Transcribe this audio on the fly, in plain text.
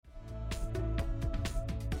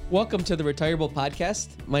Welcome to the Retireable Podcast.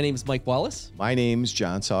 My name is Mike Wallace. My name's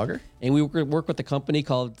John Sauger. And we work with a company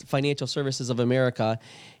called Financial Services of America.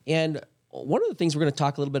 And one of the things we're going to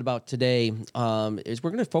talk a little bit about today is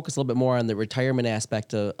we're going to focus a little bit more on the retirement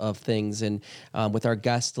aspect of things. And with our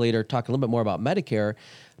guests later, talk a little bit more about Medicare.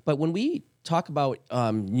 But when we talk about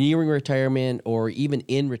nearing retirement or even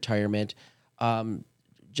in retirement,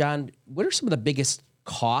 John, what are some of the biggest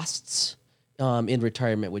costs in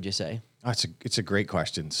retirement, would you say? It's a great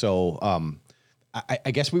question. So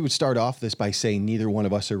I guess we would start off this by saying neither one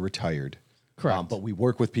of us are retired. Correct. But we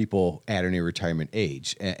work with people at or near retirement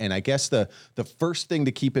age. And I guess the first thing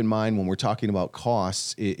to keep in mind when we're talking about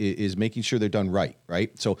costs is making sure they're done right?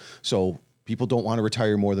 So people don't want to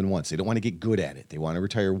retire more than once. They don't want to get good at it. They want to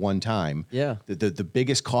retire one time. Yeah. The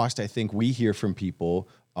biggest cost I think we hear from people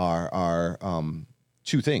are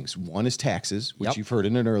two things. One is taxes, which you've heard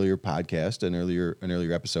in an earlier podcast, an earlier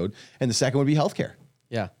episode, and the second would be healthcare.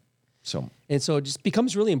 Yeah. So it just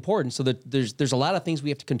becomes really important. So that there's a lot of things we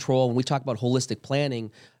have to control when we talk about holistic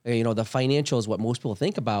planning. The financial is what most people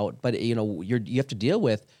think about, but you have to deal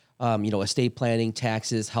with estate planning,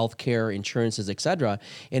 taxes, healthcare, insurances, et cetera,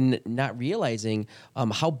 and not realizing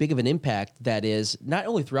how big of an impact that is, not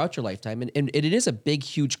only throughout your lifetime, and it is a big,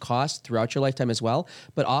 huge cost throughout your lifetime as well,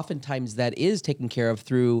 but oftentimes that is taken care of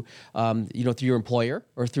through your employer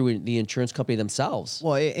or through the insurance company themselves.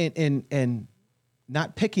 Well, and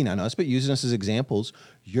not picking on us, but using us as examples,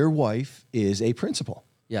 your wife is a principal.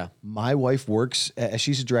 Yeah. My wife works,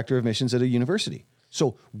 she's a director of admissions at a university.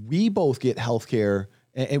 So we both get healthcare.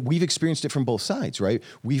 And we've experienced it from both sides, right?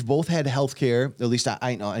 We've both had healthcare. At least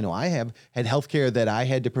I know I have had healthcare that I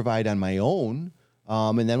had to provide on my own.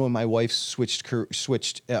 And then when my wife switched jobs,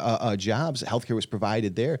 healthcare was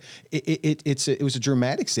provided there. It was a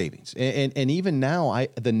dramatic savings. And even now,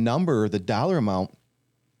 the dollar amount,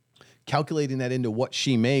 calculating that into what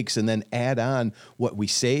she makes and then add on what we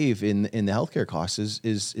save in the healthcare costs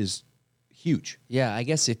is huge. Yeah, I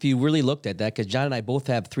guess if you really looked at that, because John and I both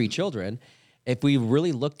have 3 children. If we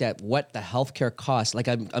really looked at what the healthcare costs, like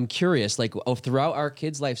I'm curious, like throughout our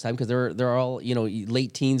kids' lifetime, because they're all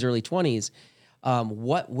late teens, early 20s,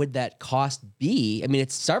 what would that cost be? I mean,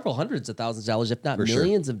 it's several hundreds of thousands of dollars, if not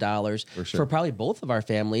millions of dollars, for probably both of our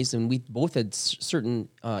families, and we both had certain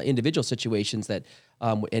individual situations that,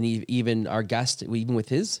 and even our guest, even with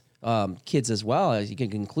his kids as well, as you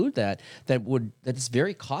can conclude that it's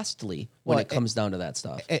very costly when it comes down to that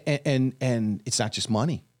stuff. And it's not just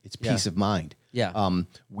money. It's peace of mind. Yeah.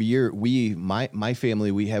 My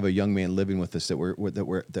family, we have a young man living with us that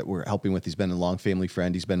we're helping with. He's been a long family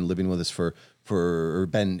friend. He's been living with us for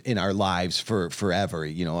been in our lives for forever.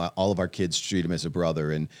 All of our kids treat him as a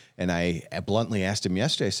brother. And I bluntly asked him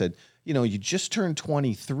yesterday, I said, you just turned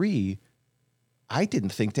 23. I didn't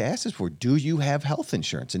think to ask this before. Do you have health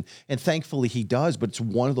insurance? And thankfully he does, but it's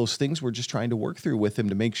one of those things we're just trying to work through with him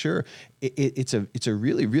to make sure it's a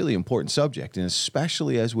really, really important subject. And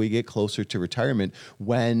especially as we get closer to retirement,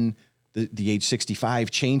 when the age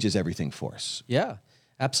 65 changes everything for us. Yeah,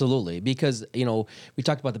 absolutely. Because, we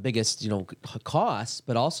talked about the biggest, costs,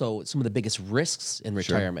 but also some of the biggest risks in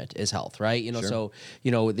retirement is health, right? So,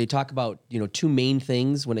 they talk about, 2 main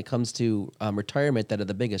things when it comes to retirement that are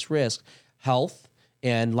the biggest risk: health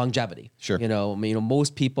and longevity. Sure.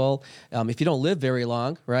 Most people, if you don't live very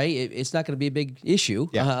long, right, it's not going to be a big issue.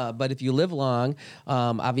 Yeah. But if you live long,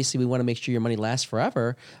 obviously we want to make sure your money lasts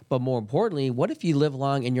forever. But more importantly, what if you live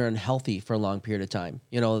long and you're unhealthy for a long period of time?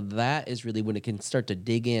 That is really when it can start to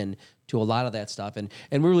dig in to a lot of that stuff. And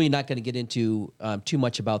we're really not going to get into too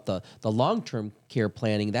much about the long-term care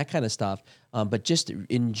planning, that kind of stuff. But just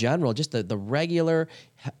in general, just the regular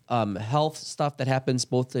health stuff that happens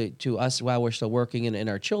both to us while we're still working and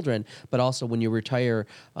our children, but also when you retire,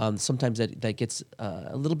 sometimes that gets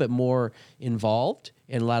a little bit more involved.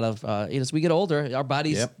 And a lot of, as we get older, our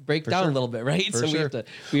bodies break down a little bit, right? For we have to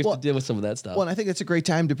deal with some of that stuff. Well, and I think it's a great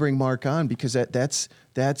time to bring Mark on, because that's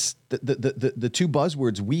the 2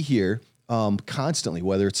 buzzwords we hear constantly,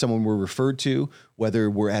 whether it's someone we're referred to, whether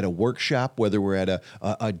we're at a workshop, whether we're at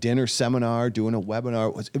a dinner seminar, doing a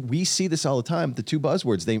webinar. We see this all the time. The 2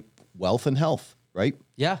 buzzwords, wealth and health, right?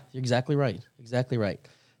 Yeah, you're exactly right. Exactly right.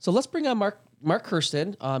 So let's bring on Mark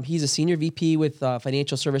Kirsten. He's a senior VP with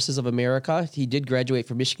Financial Services of America. He did graduate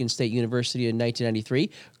from Michigan State University in 1993.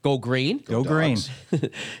 Go Green. Go Green.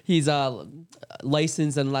 He's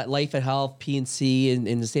licensed in life and health, P&C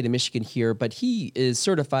in the state of Michigan here, but he is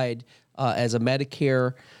certified as a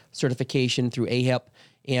Medicare certification through AHIP.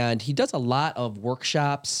 And he does a lot of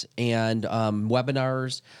workshops and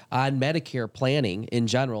webinars on Medicare planning in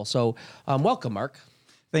general. So welcome, Mark.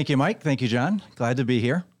 Thank you, Mike. Thank you, John. Glad to be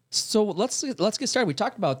here. So let's get started. We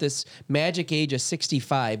talked about this magic age of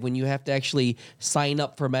 65 when you have to actually sign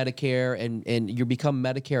up for Medicare and you become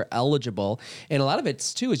Medicare eligible. And a lot of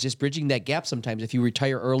it's too is just bridging that gap sometimes if you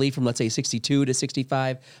retire early from, let's say, 62 to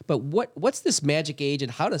 65. But what's this magic age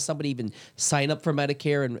and how does somebody even sign up for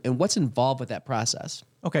Medicare and what's involved with that process?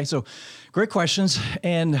 Okay, so great questions.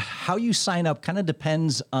 And how you sign up kind of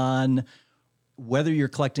depends on whether you're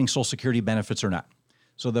collecting Social Security benefits or not.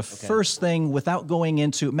 So the first thing, without going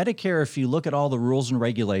into Medicare, if you look at all the rules and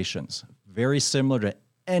regulations, very similar to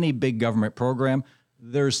any big government program,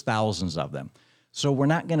 there's thousands of them. So we're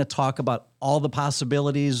not going to talk about all the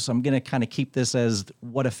possibilities. I'm going to kind of keep this as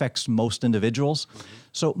what affects most individuals.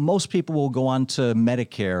 So most people will go on to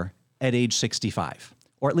Medicare at age 65,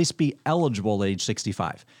 or at least be eligible at age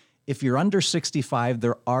 65. If you're under 65,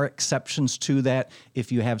 there are exceptions to that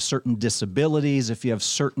if you have certain disabilities, if you have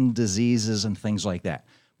certain diseases and things like that.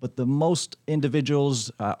 But the most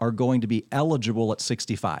individuals are going to be eligible at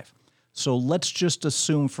 65. So let's just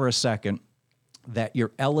assume for a second that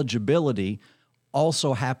your eligibility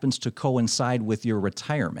also happens to coincide with your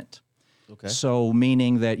retirement. Okay. So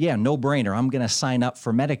meaning that, no brainer, I'm going to sign up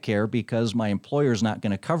for Medicare because my employer's not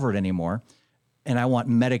going to cover it anymore. And I want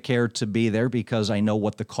Medicare to be there because I know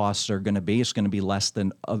what the costs are going to be. It's going to be less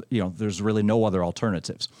than, there's really no other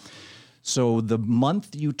alternatives. So the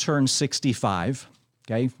month you turn 65,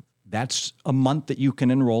 okay, that's a month that you can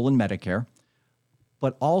enroll in Medicare,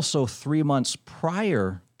 but also 3 months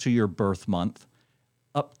prior to your birth month,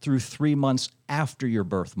 up through 3 months after your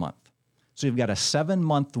birth month. So you've got a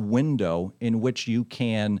 7-month window in which you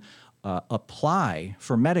can apply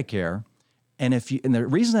for Medicare. And the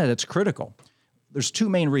reason that it's critical, there's two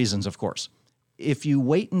main reasons, of course. If you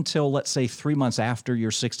wait until, let's say, 3 months after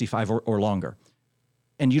you're 65 or longer,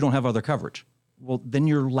 and you don't have other coverage, well, then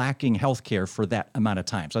you're lacking health care for that amount of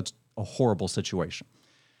time. So that's a horrible situation.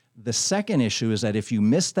 The second issue is that if you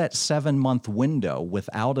miss that 7-month window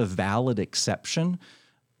without a valid exception,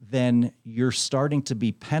 then you're starting to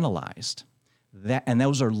be penalized. And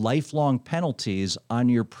those are lifelong penalties on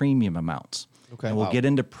your premium amounts. Okay. And we'll get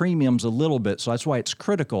into premiums a little bit. So that's why it's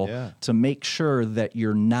critical to make sure that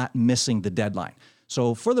you're not missing the deadline.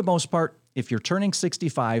 So for the most part, if you're turning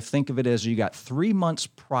 65, think of it as you got 3 months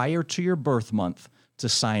prior to your birth month to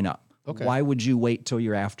sign up. Okay. Why would you wait till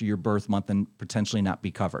you're after your birth month and potentially not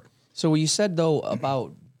be covered? So you said, though,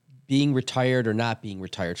 about being retired or not being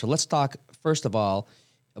retired. So let's talk, first of all,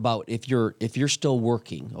 about if you're still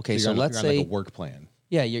working. Okay, so let's say like a work plan.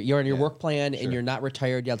 Yeah, you're on your work plan and you're not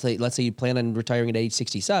retired. Let's say you plan on retiring at age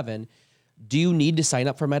 67. Do you need to sign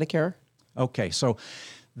up for Medicare? Okay, so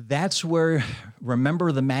that's where,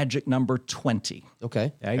 remember the magic number 20.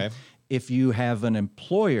 Okay. If you have an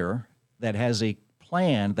employer that has a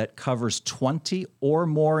plan that covers 20 or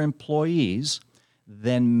more employees,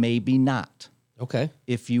 then maybe not. Okay.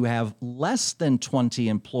 If you have less than 20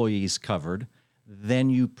 employees covered, then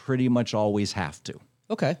you pretty much always have to.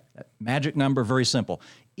 Okay. Magic number, very simple.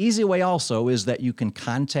 Easy way also is that you can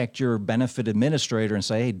contact your benefit administrator and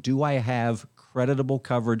say, hey, do I have creditable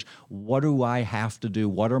coverage? What do I have to do?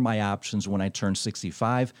 What are my options when I turn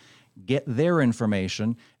 65? Get their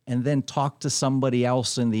information and then talk to somebody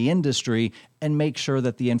else in the industry and make sure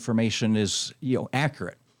that the information is,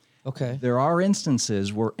 accurate. Okay. There are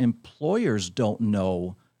instances where employers don't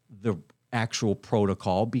know the actual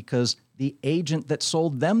protocol because the agent that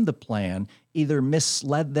sold them the plan either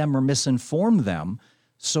misled them or misinformed them.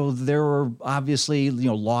 So there are obviously,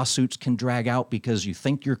 lawsuits can drag out because you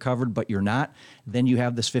think you're covered, but you're not. Then you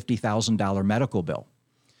have this $50,000 medical bill.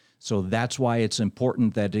 So that's why it's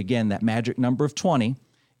important that, again, that magic number of 20,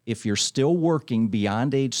 if you're still working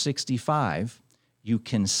beyond age 65, you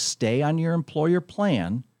can stay on your employer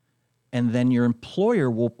plan, and then your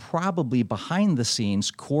employer will probably behind the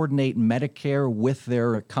scenes coordinate Medicare with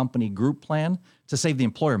their company group plan to save the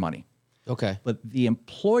employer money. Okay. But the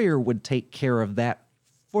employer would take care of that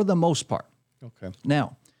for the most part. Okay.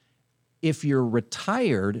 Now, if you're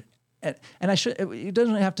retired, and it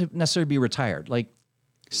doesn't have to necessarily be retired. Like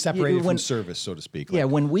Separated from service, so to speak. Yeah,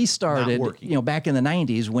 when we started, working. Back in the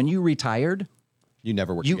 90s, when you retired, you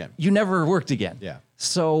never worked again. You never worked again. Yeah.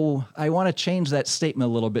 So I want to change that statement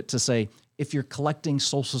a little bit to say, if you're collecting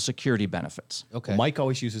Social Security benefits. Okay. Mike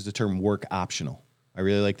always uses the term work optional. I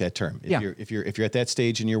really like that term. If you're at that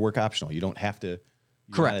stage and you're work optional, you don't have to.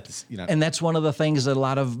 Correct. And that's one of the things that a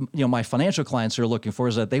lot of my financial clients are looking for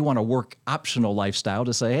is that they want a work optional lifestyle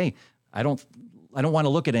to say, hey, I don't want to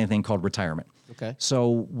look at anything called retirement. Okay.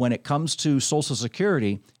 So when it comes to Social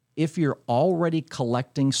Security, if you're already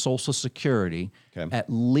collecting Social Security at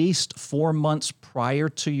least 4 months prior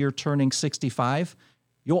to your turning 65,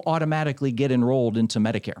 you'll automatically get enrolled into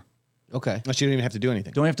Medicare. Okay. Unless you don't even have to do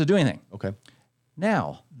anything. Don't have to do anything. Okay.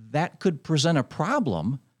 Now, that could present a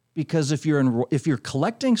problem because if you're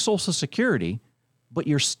collecting Social Security, but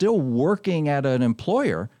you're still working at an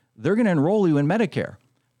employer, they're going to enroll you in Medicare.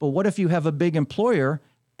 But what if you have a big employer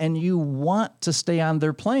and you want to stay on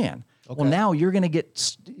their plan? Okay. Well, now you're going to get,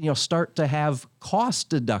 start to have costs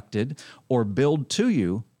deducted or billed to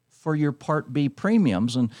you for your Part B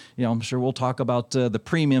premiums. And, I'm sure we'll talk about the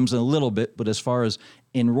premiums in a little bit, but as far as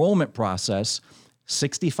enrollment process,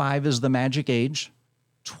 65 is the magic age,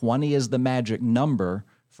 20 is the magic number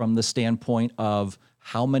from the standpoint of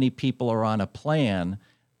how many people are on a plan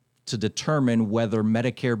to determine whether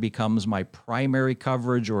Medicare becomes my primary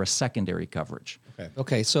coverage or a secondary coverage.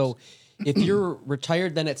 Okay. So if you're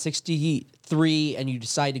retired then at 63 and you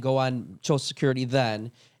decide to go on Social Security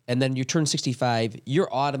then, and then you turn 65,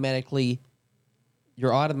 you're automatically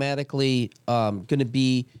going to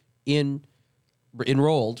be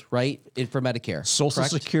enrolled, right, for Medicare. Social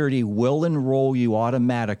correct? Security will enroll you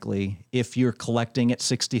automatically if you're collecting at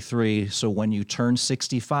 63. So when you turn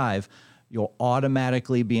 65, you'll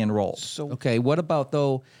automatically be enrolled. Okay. What about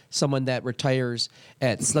though someone that retires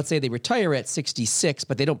let's say they retire at 66,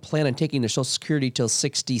 but they don't plan on taking their Social Security till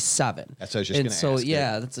 67. That's what I was just going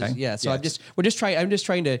to ask. I'm just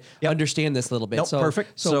trying to understand this a little bit. Nope,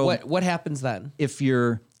 perfect. So what happens then? If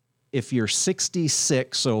you're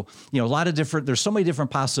 66, so a lot of different. There's so many different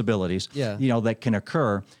possibilities. That can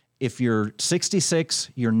occur. If you're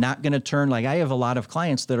 66, you're not going to turn. Like I have a lot of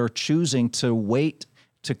clients that are choosing to wait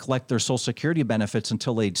to collect their Social Security benefits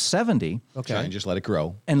until age 70. Okay. And just let it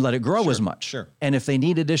grow. And let it grow as much. Sure. And if they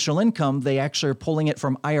need additional income, they actually are pulling it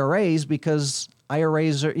from IRAs because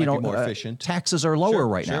IRAs are, more efficient. Taxes are lower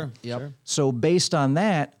now. Yep. Sure. So based on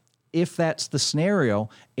that, if that's the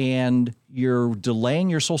scenario and you're delaying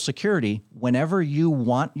your Social Security, whenever you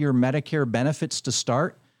want your Medicare benefits to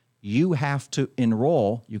start, you have to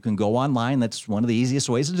enroll. You can go online. That's one of the easiest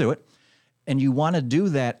ways to do it. And you want to do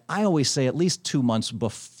that, I always say at least 2 months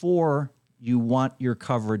before you want your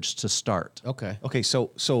coverage to start. Okay. Okay. So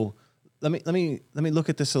let me look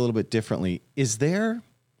at this a little bit differently. Is there,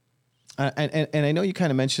 and I know you kind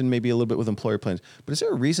of mentioned maybe a little bit with employer plans, but is there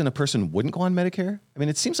a reason a person wouldn't go on Medicare? I mean,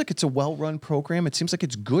 it seems like it's a well-run program. It seems like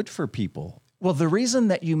it's good for people. Well, the reason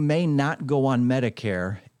that you may not go on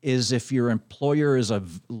Medicare is if your employer is a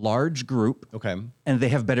large group, okay, and they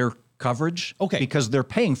have better coverage, okay, because they're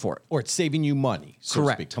paying for it, or it's saving you money. So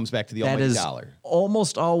correct. To speak. Comes back to the almighty dollar.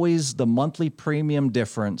 Almost always the monthly premium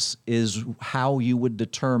difference is how you would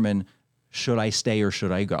determine should I stay or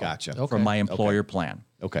should I go. Gotcha. From my employer plan.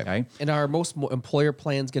 Okay. And are most employer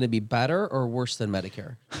plans going to be better or worse than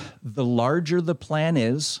Medicare? The larger the plan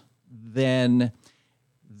is, then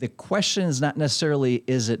the question is not necessarily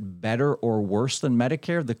is it better or worse than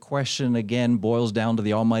Medicare? The question again boils down to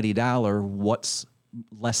the almighty dollar. What's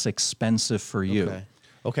less expensive for you?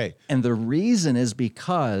 Okay. And the reason is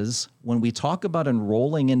because when we talk about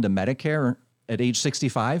enrolling into Medicare at age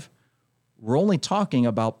 65, we're only talking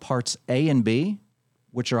about parts A and B,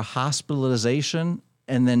 which are hospitalization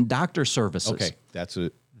and then doctor services. Okay. That's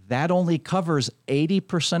it. That only covers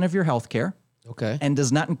 80% of your health care. Okay. And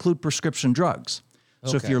does not include prescription drugs.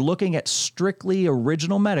 So if you're looking at strictly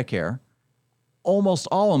original Medicare, almost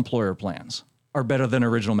all employer plans are better than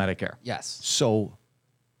original Medicare. Yes. So,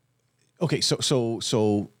 okay,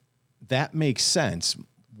 so that makes sense.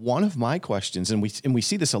 One of my questions, and we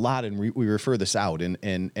see this a lot, and we refer this out,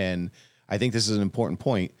 and I think this is an important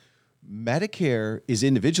point. Medicare is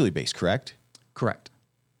individually based, correct? Correct.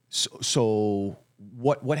 So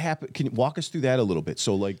what happened? Can you walk us through that a little bit?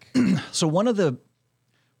 So like, so one of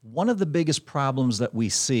the biggest problems that we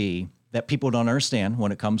see that people don't understand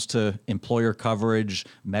when it comes to employer coverage,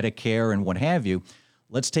 Medicare, and what have you.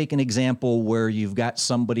 Let's take an example where you've got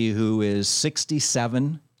somebody who is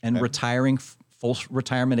 67 and retiring, full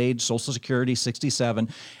retirement age, Social Security, 67,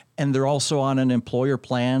 and they're also on an employer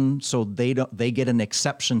plan, so they get an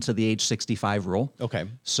exception to the age 65 rule. Okay.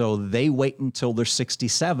 So they wait until they're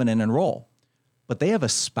 67 and enroll. But they have a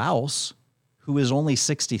spouse who is only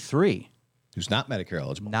 63. Who's not Medicare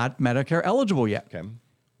eligible. Not Medicare eligible yet. Okay.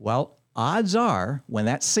 Well, odds are when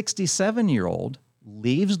that 67-year-old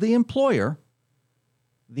leaves the employer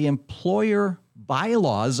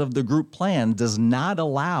bylaws of the group plan does not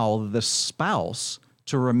allow the spouse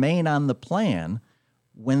to remain on the plan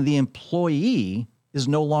when the employee is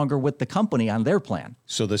no longer with the company on their plan.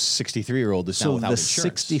 So the 63-year-old is now without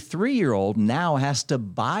insurance. So the 63-year-old now has to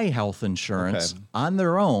buy health insurance on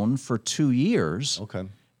their own for 2 years. Okay.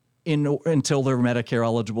 Until they're Medicare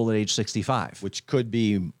eligible at age 65. Which could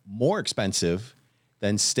be more expensive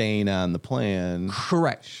than staying on the plan.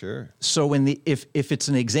 Correct. Sure. So if it's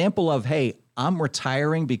an example of, hey, I'm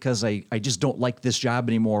retiring because I just don't like this job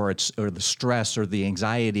anymore, or the stress or the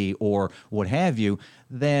anxiety or what have you,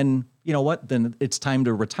 then you know what? Then it's time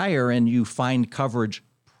to retire, and you find coverage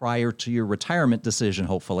prior to your retirement decision,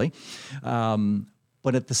 hopefully.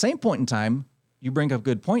 But at the same point in time, you bring up a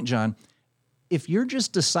good point, John. If you're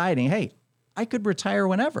just deciding, hey, I could retire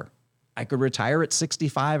whenever. I could retire at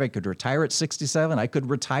 65. I could retire at 67. I could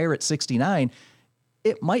retire at 69.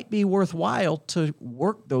 It might be worthwhile to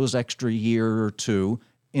work those extra year or two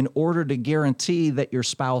in order to guarantee that your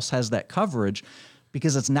spouse has that coverage,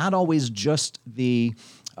 because it's not always just the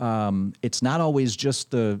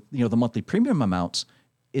the monthly premium amounts.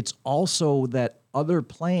 It's also that other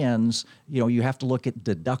plans, you have to look at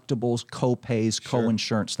deductibles, co-pays,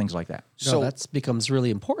 co-insurance, things like that. So that becomes really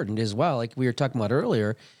important as well. Like we were talking about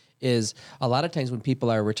earlier, is a lot of times when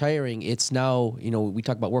people are retiring, it's now, we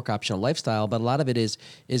talk about work optional lifestyle, but a lot of it is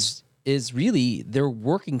really they're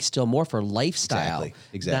working still more for lifestyle.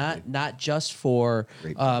 Exactly. Not just for,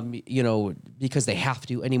 because they have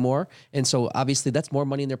to anymore. And so obviously that's more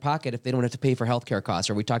money in their pocket if they don't have to pay for healthcare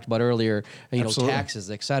costs, or we talked about earlier, Absolutely.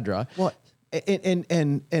 Taxes, et cetera. Well,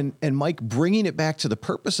 and Mike, bringing it back to the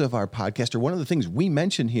purpose of our podcast, or one of the things we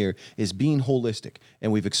mentioned here is being holistic,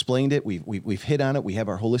 and we've explained it. We've hit on it. We have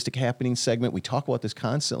our holistic happening segment. We talk about this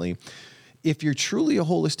constantly. If you're truly a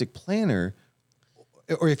holistic planner,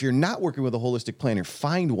 or if you're not working with a holistic planner,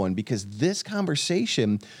 find one, because this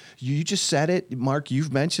conversation, you just said it, Mark,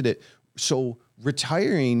 you've mentioned it. So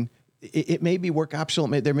retiring, it may be work optional.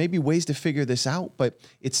 There may be ways to figure this out, but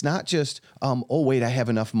it's not just, oh, wait, I have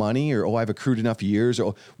enough money, or, oh, I've accrued enough years,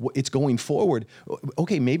 or it's going forward.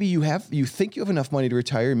 Okay, maybe you think you have enough money to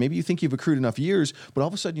retire. Maybe you think you've accrued enough years, but all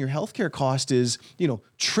of a sudden your healthcare cost is,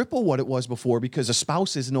 triple what it was before because a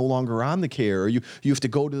spouse is no longer on the care, or you have to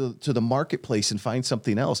go to the marketplace and find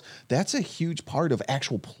something else. That's a huge part of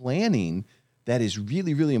actual planning that is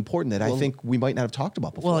really, really important that I think we might not have talked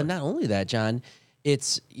about before. Well, and not only that, John,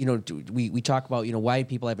 it's, we talk about, why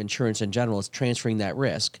people have insurance in general is transferring that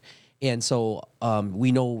risk. And so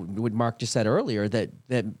we know what Mark just said earlier, that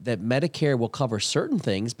Medicare will cover certain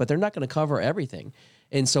things, but they're not going to cover everything.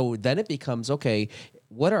 And so then it becomes, okay,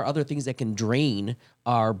 what are other things that can drain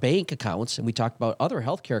our bank accounts? And we talked about other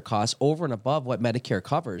healthcare costs over and above what Medicare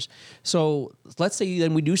covers. So let's say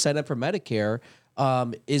then we do sign up for Medicare.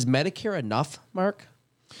 Is Medicare enough, Mark?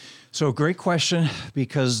 So great question,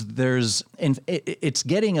 because the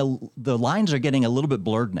lines are getting a little bit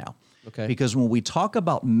blurred now. Okay. Because when we talk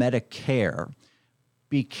about Medicare,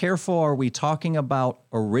 be careful. Are we talking about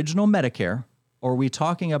original Medicare, or are we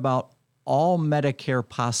talking about all Medicare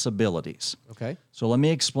possibilities? Okay. So let me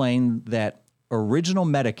explain that original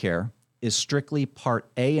Medicare is strictly Part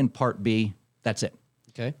A and Part B. That's it.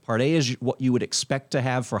 Okay. Part A is what you would expect to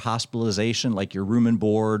have for hospitalization, like your room and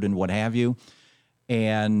board and what have you.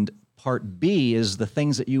 And Part B is the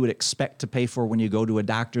things that you would expect to pay for when you go to a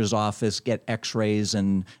doctor's office, get x-rays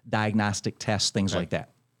and diagnostic tests, things like that.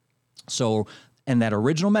 So, in that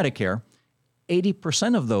original Medicare,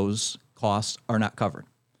 80% of those costs are not covered.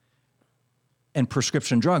 And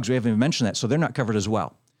prescription drugs, we haven't even mentioned that, so they're not covered as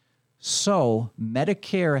well. So,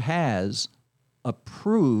 Medicare has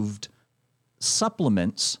approved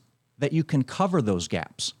supplements that you can cover those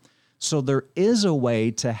gaps. So, there is a way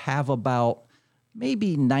to have about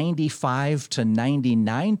maybe 95 to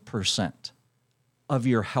 99% of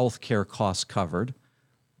your healthcare costs covered,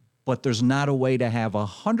 but there's not a way to have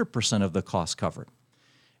 100% of the costs covered.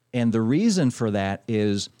 And the reason for that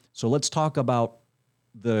is, so let's talk about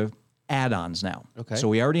the add-ons now. Okay. So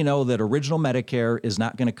we already know that original Medicare is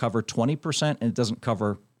not going to cover 20%, and it doesn't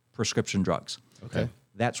cover prescription drugs. Okay.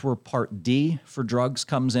 That's where Part D for drugs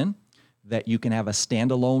comes in, that you can have a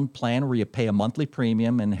standalone plan where you pay a monthly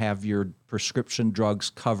premium and have your prescription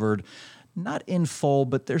drugs covered, not in full,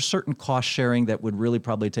 but there's certain cost sharing that would really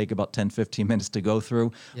probably take about 10, 15 minutes to go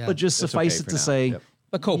through. Yeah, but just suffice it to say,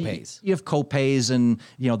 But co-pays. you have co-pays, and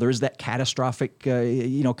there is that catastrophic, cover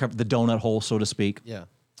the donut hole, so to speak. Yeah.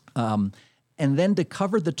 And then to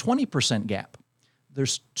cover the 20% gap,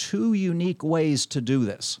 there's two unique ways to do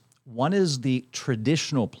this. One is the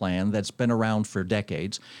traditional plan that's been around for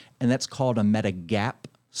decades, and that's called a Medigap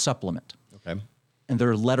supplement. Okay. And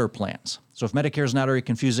they're letter plans. So if Medicare is not already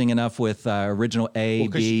confusing enough with original A,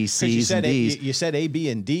 B, C's, and D's. You said A, B,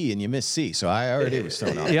 and D, and you missed C, so I already was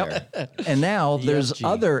thrown off there. And now there's G.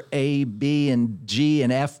 other A, B, and G,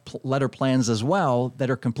 and F letter plans as well that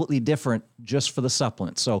are completely different just for the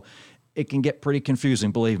supplements. So it can get pretty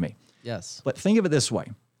confusing, believe me. Yes. But think of it this way.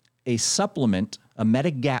 A supplement, a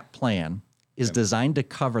Medigap plan, is designed to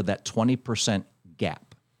cover that 20% Medigap.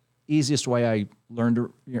 Easiest way I learned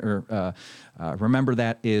to remember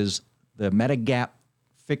that is the Medigap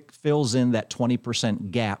fills in that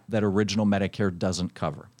 20% gap that original Medicare doesn't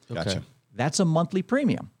cover. Gotcha. That's a monthly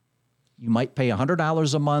premium. You might pay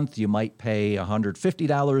 $100 a month, you might pay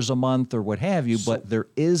 $150 a month or what have you, but there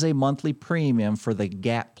is a monthly premium for the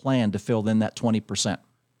gap plan to fill in that 20%.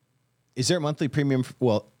 Is there a monthly premium?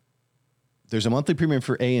 There's a monthly premium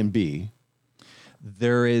for A and B.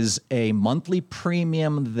 There is a monthly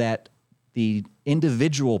premium that the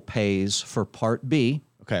individual pays for Part B.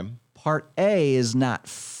 Okay. Part A is not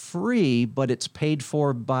free, but it's paid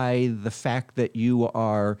for by the fact that you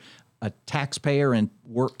are a taxpayer and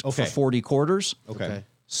worked for 40 quarters. Okay.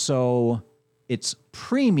 So it's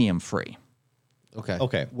premium free.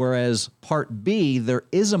 Okay. Whereas Part B, there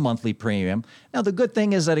is a monthly premium. Now, the good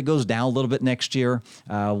thing is that it goes down a little bit next year,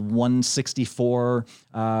 164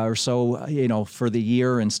 or so, for the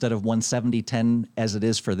year instead of 170.10 as it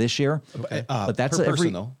is for this year. Okay. But that's per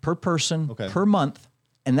person, though. per person, Okay. per month,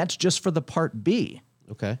 and that's just for the Part B.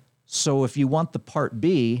 Okay. So if you want the Part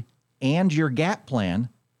B and your gap plan,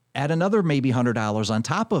 add another maybe $100 on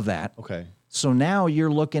top of that. Okay. So now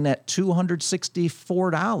you're looking at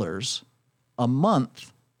 $264 a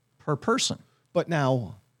month per person. But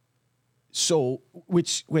now,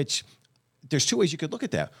 which there's two ways you could look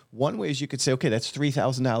at that. One way is you could say, okay, that's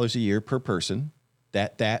 $3,000 a year per person.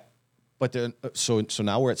 But then so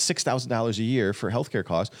now we're at $6,000 a year for healthcare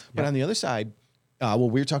costs. But on the other side, we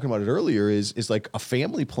were talking about it earlier, is like a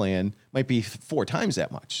family plan might be 4 times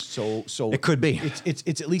that much. So It could be.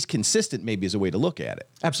 It's at least consistent, maybe, is a way to look at it.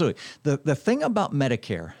 Absolutely. The thing about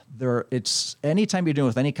Medicare, it's anytime you're dealing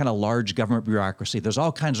with any kind of large government bureaucracy, there's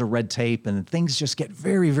all kinds of red tape and things just get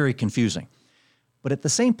very, very confusing. But at the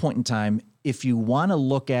same point in time, if you want to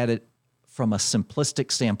look at it from a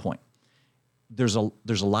simplistic standpoint, there's a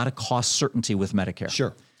lot of cost certainty with Medicare.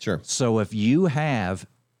 Sure. So if you have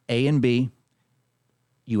A and B,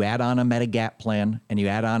 you add on a Medigap plan, and you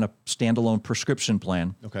add on a standalone prescription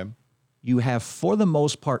plan, Okay. you have, for the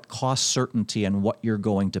most part, cost certainty in what you're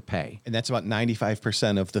going to pay. And that's about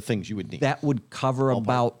 95% of the things you would need. That would cover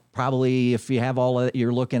about, probably, if you have all of it,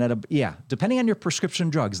 you're looking at depending on your prescription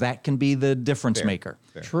drugs, that can be the difference maker.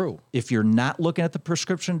 Fair. True. If you're not looking at the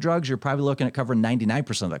prescription drugs, you're probably looking at covering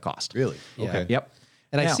 99% of the cost. Really? Yeah. Okay. Yep.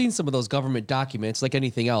 And Now- I've seen some of those government documents, like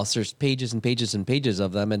anything else. There's pages and pages and pages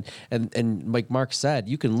of them, and like Mark said,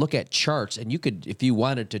 you can look at charts, and you could, if you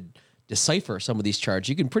wanted to decipher some of these charts,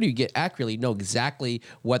 you can accurately know exactly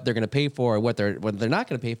what they're going to pay for or what they're not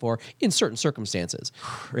going to pay for in certain circumstances.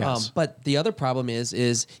 Yes. But the other problem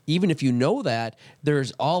is even if you know that,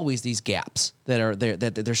 there's always these gaps that are there,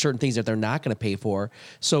 that there's certain things that they're not going to pay for.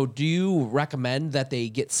 So do you recommend that they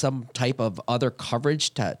get some type of other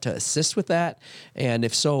coverage to assist with that? And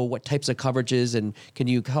if so, what types of coverages, and can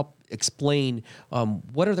you help explain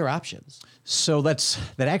what are their options? So that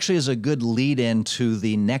actually is a good lead into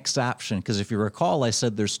the next option, because if you recall, I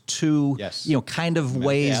said there's two, Yes. kind of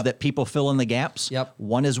ways Medigap. that people fill in the gaps. Yep.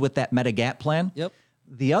 One is with that Medigap plan. Yep.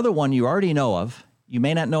 The other one you already know of. You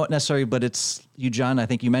may not know it necessarily, but it's you, John. I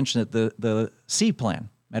think you mentioned it. The C plan,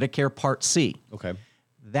 Medicare Part C. Okay.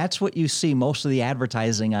 That's what you see most of the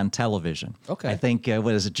advertising on television. Okay. I think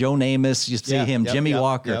what is it? Joe Namath. You see Yeah, him. yep, Jimmy yep,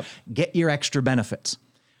 Walker. yep. Get your extra benefits.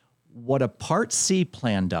 What a Part C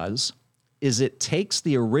plan does is it takes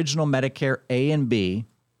the original Medicare A and B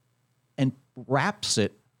and wraps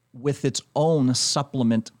it with its own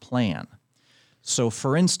supplement plan. So,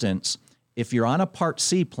 for instance, if you're on a Part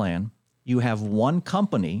C plan, you have one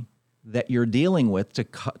company that you're dealing with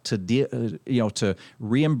to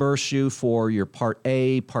reimburse you for your Part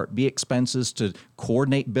A, Part B expenses, to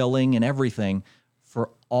coordinate billing and everything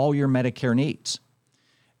for all your Medicare needs.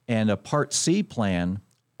 And a Part C plan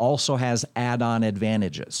also has add-on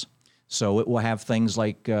advantages. So it will have things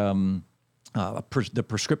like the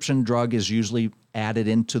prescription drug is usually added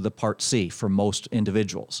into the Part C for most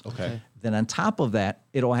individuals. Okay. Then on top of that,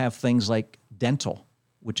 it'll have things like dental,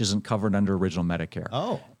 which isn't covered under original Medicare.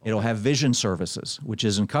 Oh, okay. It'll have vision services, which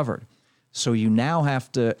isn't covered. So you now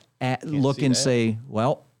have to look see and that. say,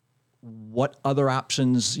 well, what other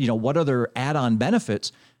options, what other add-on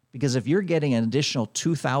benefits? Because if you're getting an additional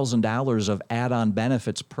 $2,000 of add-on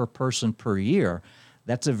benefits per person per year,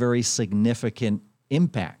 that's a very significant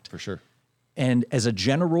impact. For sure. And as a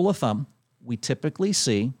general rule of thumb, we typically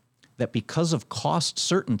see that because of cost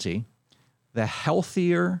certainty, the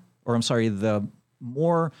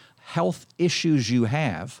more health issues you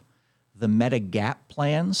have, the Medigap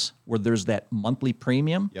plans, where there's that monthly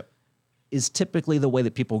premium, Yep. is typically the way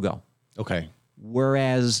that people go. Okay.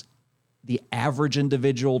 Whereas the average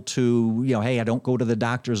individual hey, I don't go to the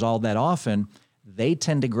doctors all that often, they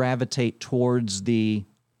tend to gravitate towards the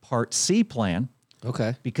Part C plan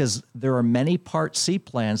Okay. because there are many Part C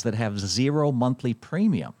plans that have 0 monthly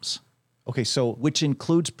premiums, Okay, so which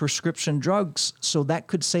includes prescription drugs. So that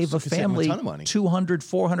could save a could save 'em a family ton of money. $200,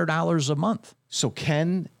 $400 a month. so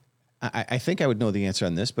can I think I would know the answer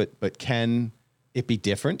on this, but can it be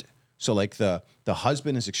different? So like the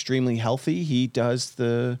husband is extremely healthy, he does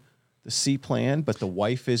the C plan, but the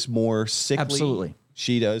wife is more sickly. Absolutely.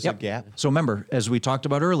 She does a gap. So remember, as we talked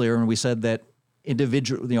about earlier, and we said that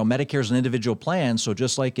Medicare is an individual plan. So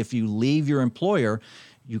just like if you leave your employer,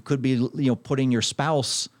 you could be, putting your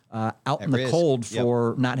spouse out in the risk. cold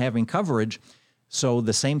for not having coverage. So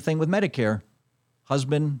the same thing with Medicare,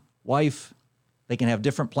 husband, wife, they can have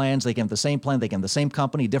different plans. They can have the same plan. They can have the same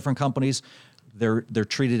company, different companies. They're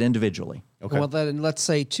treated individually. Okay. Well, then let's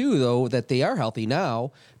say too, though, that they are healthy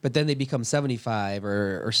now, but then they become 75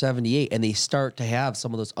 or 78, and they start to have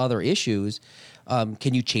some of those other issues.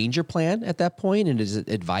 Can you change your plan at that point, and is it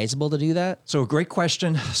advisable to do that? So great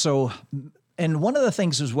question. So, and one of the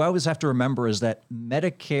things is we always have to remember is that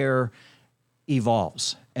Medicare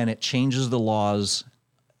evolves and it changes the laws.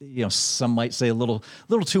 Some might say a little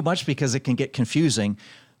too much because it can get confusing.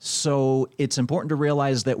 So it's important to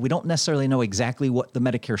realize that we don't necessarily know exactly what the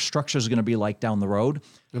Medicare structure is going to be like down the road.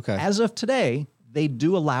 Okay. As of today, they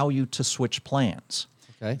do allow you to switch plans.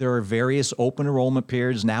 Okay. There are various open enrollment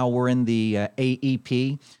periods. Now we're in the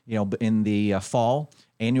AEP, in the fall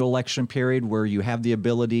annual election period where you have the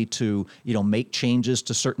ability to, make changes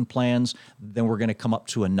to certain plans. Then we're going to come up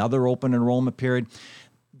to another open enrollment period.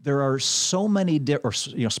 There are so many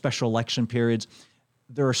special election periods.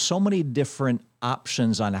 There are so many different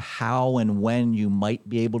options on how and when you might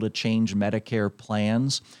be able to change Medicare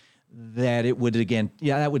plans that it would,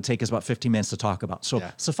 that would take us about 15 minutes to talk about. So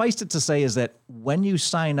suffice it to say is that when you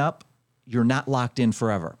sign up, you're not locked in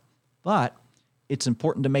forever. But it's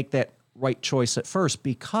important to make that right choice at first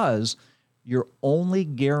because you're only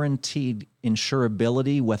guaranteed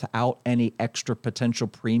insurability without any extra potential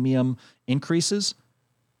premium increases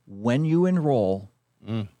when you enroll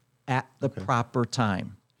at the proper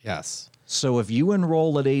time. Yes. So if you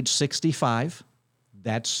enroll at age 65,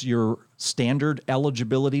 that's your standard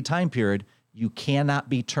eligibility time period. You cannot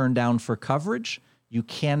be turned down for coverage. You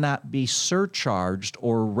cannot be surcharged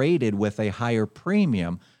or rated with a higher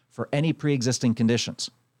premium for any pre-existing conditions.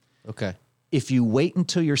 Okay. If you wait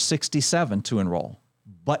until you're 67 to enroll,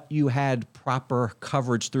 but you had proper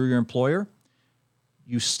coverage through your employer,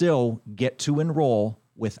 you still get to enroll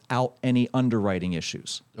without any underwriting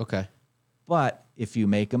issues. Okay. But if you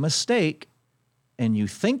make a mistake and you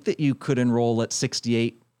think that you could enroll at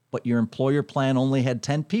 68, but your employer plan only had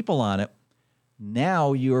 10 people on it,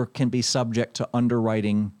 now you can be subject to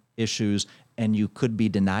underwriting issues and you could be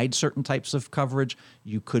denied certain types of coverage.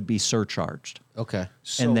 You could be surcharged. Okay.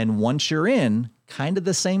 And then once you're in, kind of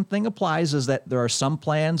the same thing applies is that there are some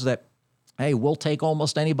plans that, hey, we'll take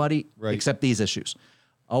almost anybody except these issues.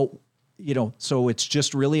 So it's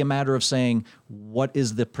just really a matter of saying, what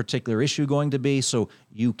is the particular issue going to be? So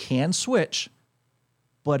you can switch,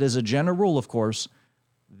 but as a general rule, of course,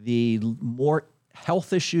 the more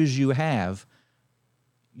health issues you have,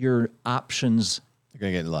 your options You're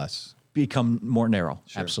going to get less. become more narrow.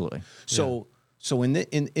 Sure. Absolutely. So in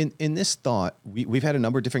this thought, we've had a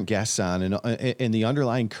number of different guests on, and the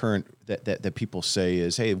underlying current that people say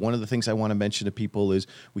is, hey, one of the things I want to mention to people is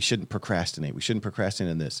we shouldn't procrastinate. We shouldn't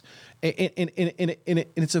procrastinate in this, and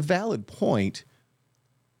it's a valid point,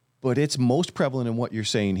 but it's most prevalent in what you're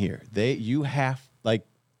saying here.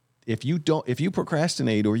 If you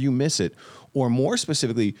procrastinate or you miss it, or more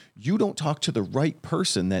specifically, you don't talk to the right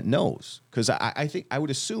person that knows. Because I think I would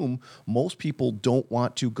assume most people don't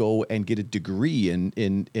want to go and get a degree in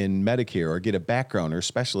Medicare or get a background or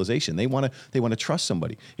specialization. They want to trust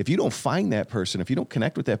somebody. If you don't find that person, if you don't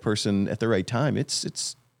connect with that person at the right time, it's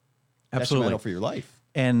Absolutely detrimental for your life.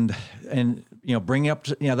 And bringing up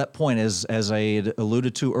that point as I had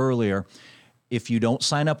alluded to earlier, if you don't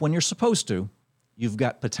sign up when you're supposed to, you've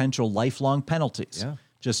got potential lifelong penalties. Yeah.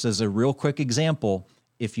 Just as a real quick example,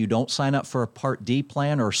 if you don't sign up for a Part D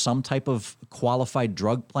plan or some type of qualified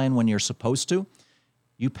drug plan when you're supposed to,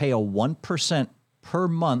 you pay a 1% per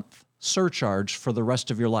month surcharge for the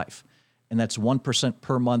rest of your life. And that's 1%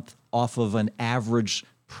 per month off of an average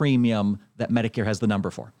premium that Medicare has the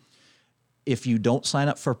number for. If you don't sign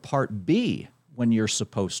up for Part B when you're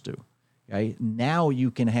supposed to, okay, now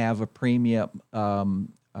you can have a premium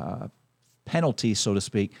penalty, so to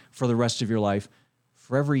speak, for the rest of your life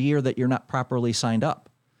for every year that you're not properly signed up.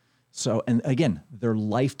 So, and again, they're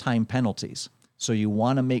lifetime penalties. So you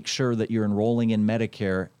want to make sure that you're enrolling in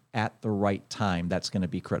Medicare at the right time. That's going to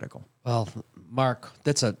be critical. Well, Mark,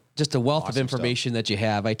 that's just a wealth of information that you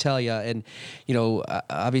have. I tell you, and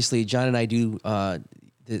obviously, John and I do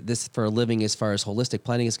this for a living as far as holistic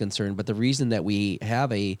planning is concerned. But the reason that we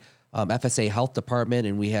have a FSA health department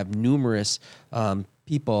and we have numerous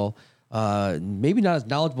people, maybe not as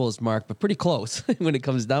knowledgeable as Mark, but pretty close when it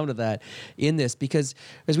comes down to that in this, because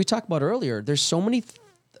as we talked about earlier, there's so many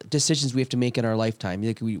decisions we have to make in our lifetime.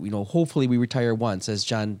 Like hopefully we retire once, as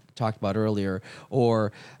John talked about earlier,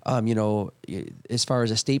 or as far as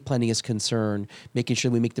estate planning is concerned, making sure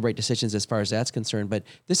we make the right decisions as far as that's concerned. But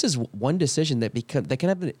this is one decision that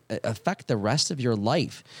can affect the rest of your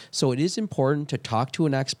life. So it is important to talk to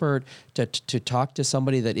an expert, to talk to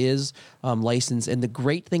somebody that is licensed. And the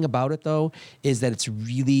great thing about it, though, is that it's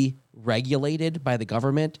really regulated by the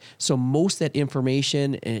government. So most of that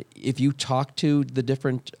information, if you talk to the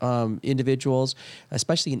different individuals,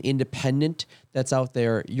 especially an independent that's out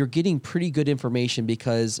there, you're getting pretty good information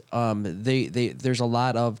because there was a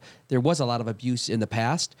lot of abuse in the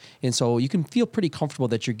past, and so you can feel pretty comfortable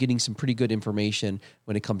that you're getting some pretty good information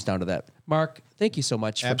when it comes down to that. Mark, thank you so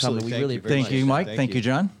much for coming. We really appreciate it. Thank you, Mike. Thank you,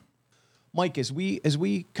 John. Mike, as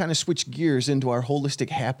we kind of switch gears into our holistic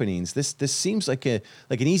happenings, this seems like an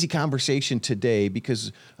easy conversation today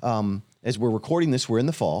because as we're recording this, we're in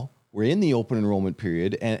the fall, we're in the open enrollment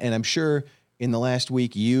period, and I'm sure in the last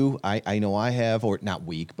week, I know I have, or not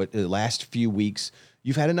week, but the last few weeks,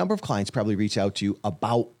 you've had a number of clients probably reach out to you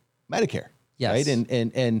about Medicare. Yes. Right.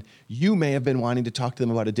 And you may have been wanting to talk to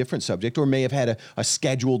them about a different subject, or may have had a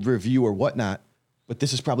scheduled review or whatnot. But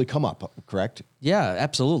this has probably come up, correct? Yeah,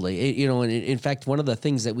 absolutely. In fact, one of the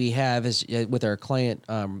things that we have is with our client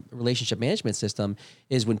relationship management system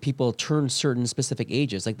is when people turn certain specific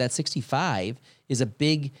ages, like that 65 is a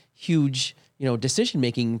big, huge, decision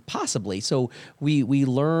making possibly. So we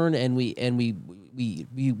learn and we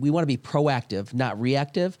want to be proactive, not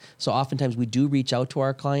reactive. So oftentimes we do reach out to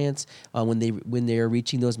our clients when they are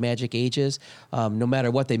reaching those magic ages, no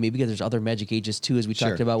matter what they may be, because there's other magic ages too, as we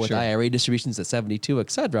talked about with IRA distributions at 72,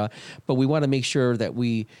 et cetera. But we want to make sure that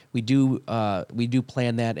we do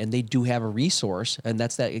plan that, and they do have a resource, and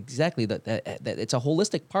that's that exactly that it's a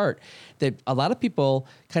holistic part that a lot of people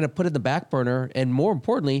kind of put in the back burner, and more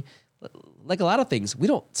importantly, like a lot of things, we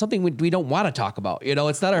don't want to talk about.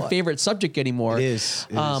 It's not our favorite subject anymore. It is.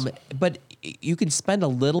 But you can spend a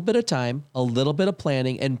little bit of time, a little bit of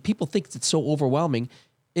planning, and people think it's so overwhelming.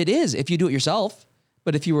 It is if you do it yourself.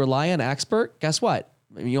 But if you rely on an expert, guess what?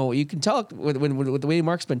 You can tell with the way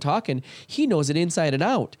Mark's been talking, he knows it inside and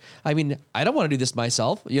out. I mean, I don't want to do this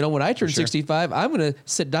myself. When I turn 65, I'm going to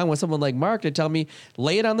sit down with someone like Mark to tell me,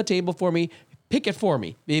 lay it on the table for me, pick it for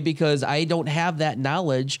me, because I don't have that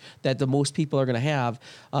knowledge that the most people are going to have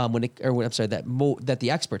that the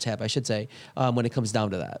experts have, I should say, when it comes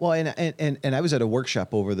down to that. Well, and I was at a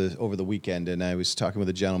workshop over the weekend, and I was talking with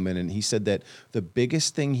a gentleman, and he said that the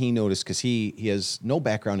biggest thing he noticed, because he has no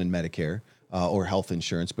background in Medicare or health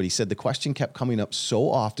insurance, but he said the question kept coming up so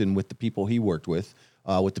often with the people he worked with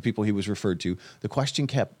the people he was referred to, the question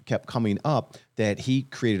kept coming up that he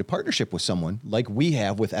created a partnership with someone like we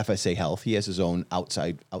have with FSA Health. He has his own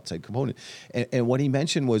outside component. And what he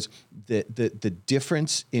mentioned was the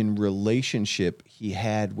difference in relationship he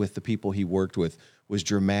had with the people he worked with was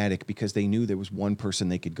dramatic because they knew there was one person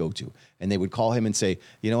they could go to. And they would call him and say,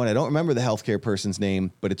 you know what, I don't remember the healthcare person's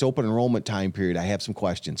name, but it's open enrollment time period. I have some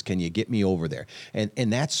questions. Can you get me over there? And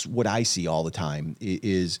that's what I see all the time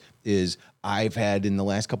is I've had in the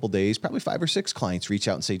last couple of days, probably 5 or 6 clients reach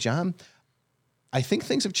out and say, John, I think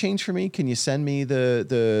things have changed for me. Can you send me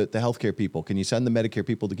the healthcare people? Can you send the Medicare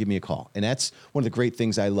people to give me a call? And that's one of the great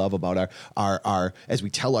things I love about our as we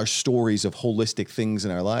tell our stories of holistic things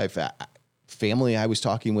in our life. Family I was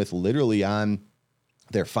talking with literally on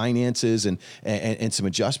their finances and some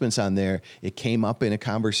adjustments on there. It came up in a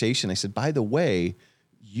conversation. I said, by the way,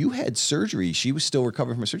 you had surgery. She was still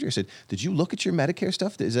recovering from surgery. I said, did you look at your Medicare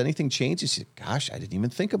stuff? Has anything changed? She said, gosh, I didn't even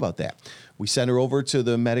think about that. We sent her over to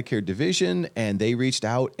the Medicare division and they reached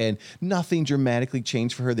out and nothing dramatically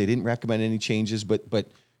changed for her. They didn't recommend any changes,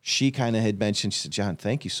 but she kind of had mentioned, she said, John,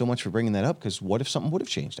 thank you so much for bringing that up because what if something would have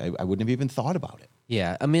changed? I wouldn't have even thought about it.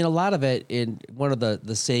 Yeah, I mean, a lot of it in one of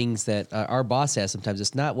the sayings that our boss has sometimes,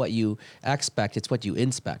 it's not what you expect, it's what you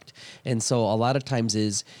inspect. And so a lot of times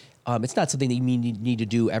is, it's not something that you need to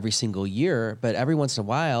do every single year, but every once in a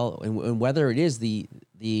while, and whether it is we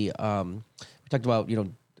talked about,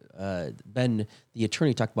 Ben, the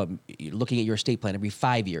attorney, talked about looking at your estate plan every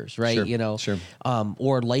 5 years, right? Sure, sure.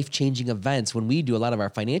 Or life-changing events. When we do a lot of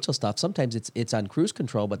our financial stuff, sometimes it's on cruise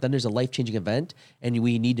control, but then there's a life-changing event and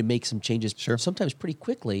we need to make some changes sometimes pretty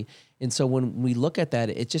quickly. And so when we look at that,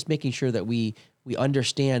 it's just making sure that we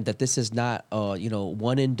understand that this is not a,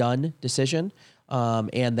 one and done decision.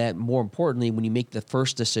 And that more importantly, when you make the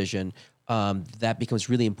first decision, that becomes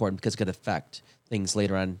really important because it could affect things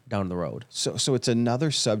later on down the road. So it's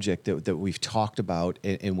another subject that we've talked about,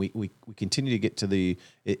 and we continue to get to the.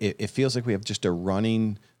 It feels like we have just a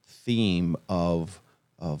running theme of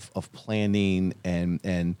planning,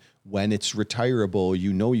 and when it's retirable,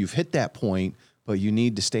 you've hit that point, but you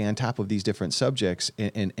need to stay on top of these different subjects,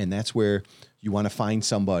 and that's where you want to find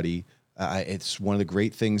somebody. It's one of the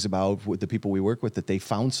great things about the people we work with, that they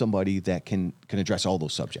found somebody that can address all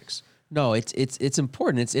those subjects. No, it's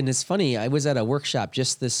important. It's funny. I was at a workshop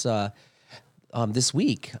just this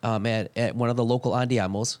week at one of the local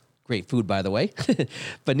Andiamos. Great food, by the way.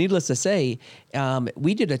 But needless to say,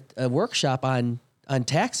 we did a workshop on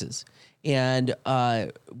taxes. And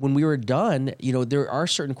when we were done, there are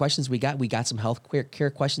certain questions we got. We got some health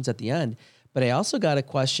care questions at the end, but I also got a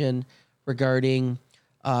question regarding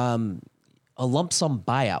a lump sum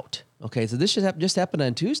buyout. Okay, so this just happened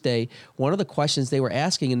on Tuesday. One of the questions they were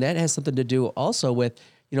asking, and that has something to do also with,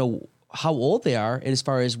 how old they are and as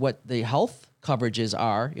far as what the health coverages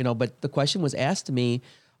are, but the question was asked to me,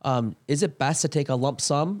 is it best to take a lump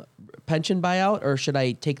sum pension buyout or should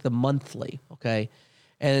I take the monthly? Okay.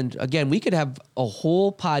 And again, we could have a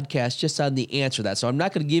whole podcast just on the answer to that. So I'm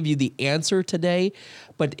not going to give you the answer today,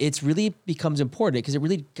 but it's really becomes important because it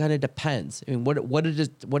really kind of depends. I mean, what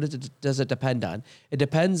does it depend on? It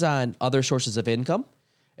depends on other sources of income.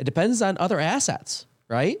 It depends on other assets,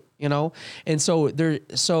 right? And so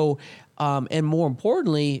and more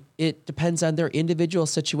importantly, it depends on their individual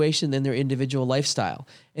situation and their individual lifestyle.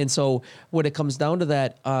 And so when it comes down to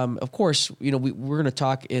that, of course, we're going to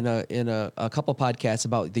talk in a couple podcasts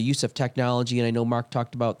about the use of technology. And I know Mark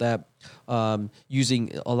talked about that,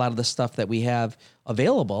 using a lot of the stuff that we have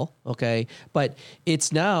available. Okay. But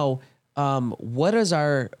it's now, as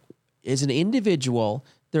an individual,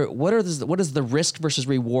 what is the risk versus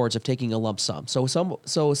rewards of taking a lump sum? So some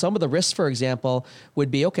of the risks, for example, would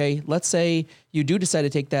be, okay, let's say you do decide to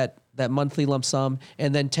take that monthly lump sum,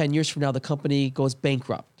 and then 10 years from now the company goes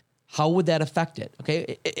bankrupt. How would that affect it?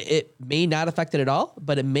 Okay, it may not affect it at all,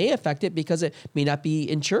 but it may affect it because it may not be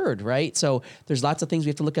insured, right? So there's lots of things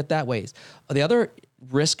we have to look at that ways. The other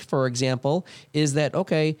risk, for example, is that,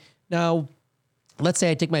 okay, now let's say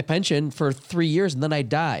I take my pension for 3 years and then I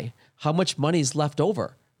die. How much money is left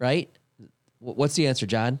over? Right? What's the answer,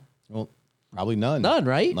 John? Well, probably none. None,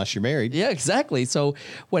 right? Unless you're married. Yeah, exactly. So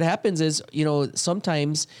what happens is,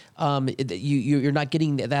 sometimes you're not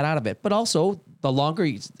getting that out of it. But also, the longer,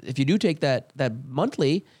 if you do take that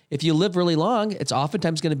monthly, if you live really long, it's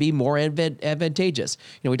oftentimes going to be more advantageous.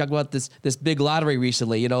 We talked about this big lottery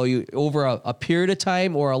recently, you over a period of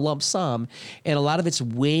time or a lump sum, and a lot of it's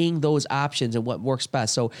weighing those options and what works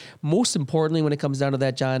best. So most importantly, when it comes down to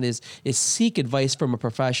that, John, is seek advice from a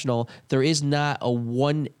professional. There is not a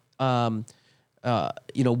one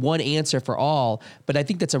one answer for all, but I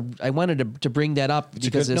think I wanted to bring that up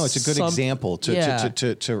because it's a good example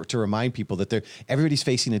to remind people that everybody's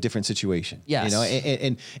facing a different situation. Yes.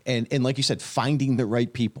 And like you said, finding the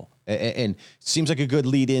right people, and seems like a good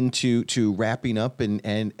lead into wrapping up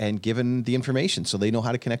and giving the information so they know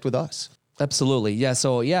how to connect with us. Absolutely. Yeah.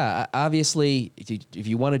 So obviously if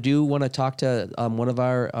you want to talk to one of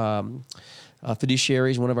our,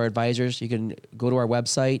 fiduciaries, one of our advisors, you can go to our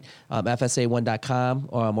website, fsa1.com,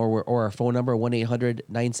 or our phone number,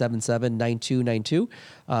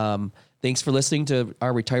 1-800-977-9292. Thanks for listening to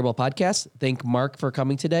our Retirable podcast. Thank Mark for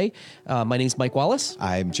coming today. My name is Mike Wallace.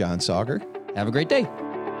 I'm John Sauger. Have a great day.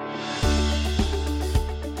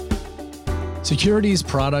 Securities,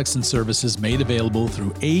 products, and services made available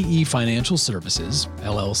through AE Financial Services,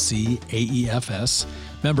 LLC, AEFS,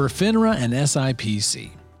 member FINRA and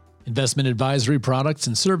SIPC. Investment advisory products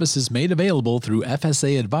and services made available through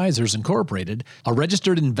FSA Advisors Incorporated, a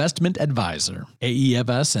registered investment advisor.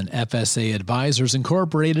 AEFS and FSA Advisors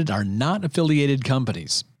Incorporated are not affiliated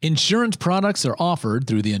companies. Insurance products are offered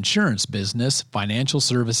through the insurance business Financial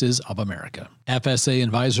Services of America. FSA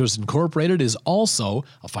Advisors Incorporated is also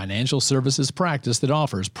a financial services practice that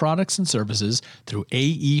offers products and services through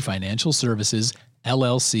AE Financial Services,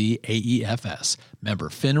 LLC, AEFS, member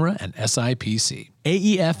FINRA and SIPC.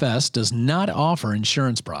 AEFS does not offer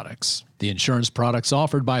insurance products. The insurance products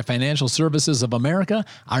offered by Financial Services of America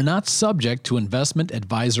are not subject to investment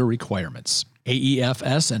advisor requirements.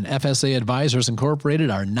 AEFS and FSA Advisors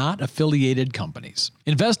Incorporated are not affiliated companies.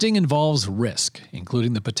 Investing involves risk,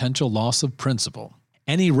 including the potential loss of principal.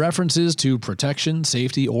 Any references to protection,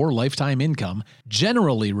 safety, or lifetime income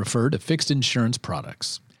generally refer to fixed insurance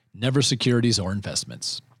products, never securities or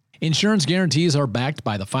investments. Insurance guarantees are backed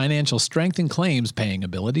by the financial strength and claims paying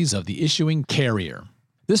abilities of the issuing carrier.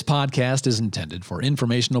 This podcast is intended for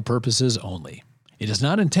informational purposes only. It is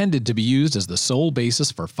not intended to be used as the sole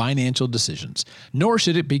basis for financial decisions, nor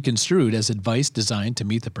should it be construed as advice designed to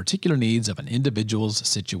meet the particular needs of an individual's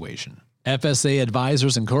situation. FSA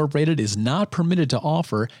Advisors Incorporated is not permitted to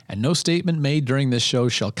offer, and no statement made during this show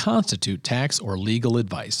shall constitute tax or legal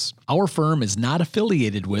advice. Our firm is not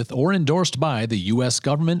affiliated with or endorsed by the U.S.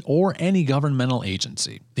 government or any governmental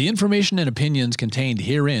agency. The information and opinions contained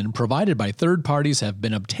herein provided by third parties have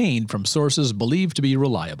been obtained from sources believed to be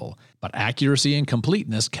reliable, but accuracy and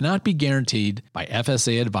completeness cannot be guaranteed by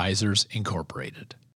FSA Advisors Incorporated.